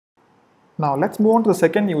Now let's move on to the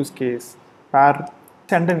second use case where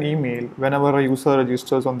send an email whenever a user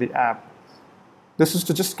registers on the app. This is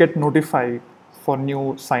to just get notified for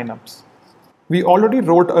new signups. We already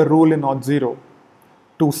wrote a rule in Auth0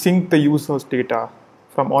 to sync the user's data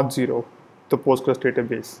from Auth0 to Postgres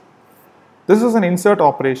database. This is an insert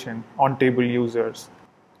operation on table users.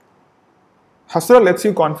 Hasra lets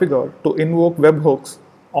you configure to invoke webhooks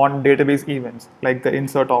on database events like the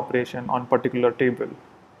insert operation on particular table.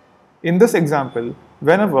 In this example,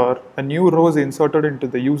 whenever a new row is inserted into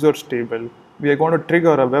the users table, we are going to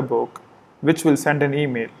trigger a webhook which will send an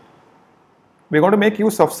email. We're going to make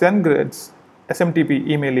use of SendGrid's SMTP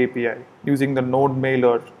email API using the node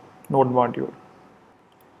mailer node module.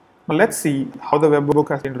 Now let's see how the webhook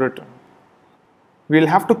has been written. We'll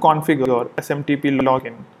have to configure SMTP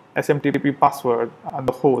login, SMTP password, and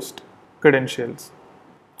the host credentials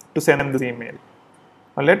to send this email.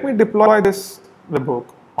 Now let me deploy this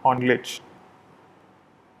webhook on Glitch.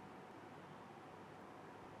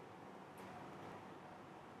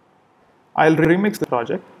 I'll remix the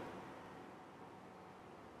project.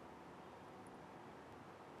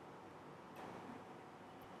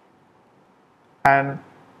 And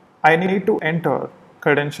I need to enter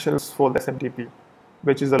credentials for the SMTP,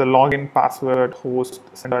 which is the login, password, host,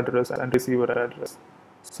 sender address, and receiver address.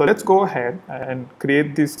 So let's go ahead and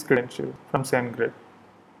create this credential from SendGrid.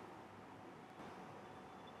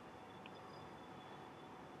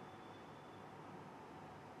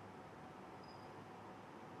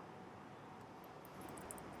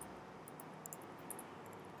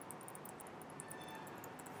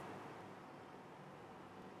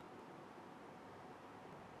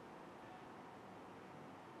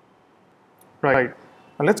 Right.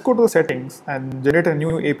 Now let's go to the settings and generate a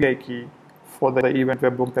new API key for the event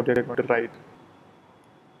webhook that we're going to write.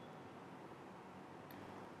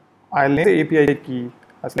 I'll name the API key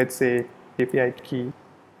as, let's say, API key,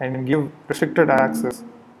 and give restricted access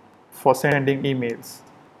for sending emails.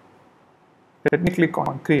 Let me click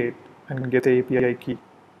on create and get the API key.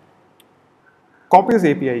 Copy this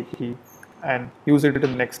API key and use it in the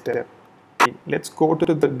next step. Let's go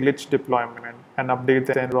to the glitch deployment and update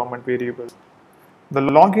the environment variables. The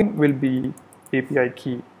login will be API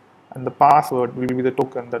key and the password will be the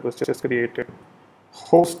token that was just created.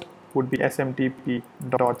 Host would be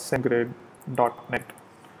smtp.sendgrid.net.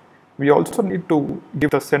 We also need to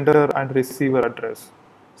give the sender and receiver address.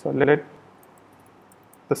 So let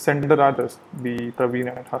the sender address be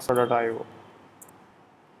praveen@hasra.io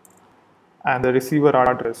and the receiver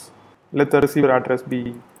address, let the receiver address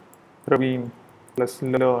be praveen plus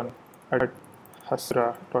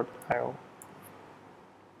learn@hasra.io.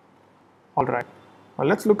 Alright, now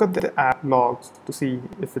let's look at the app logs to see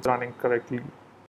if it's running correctly.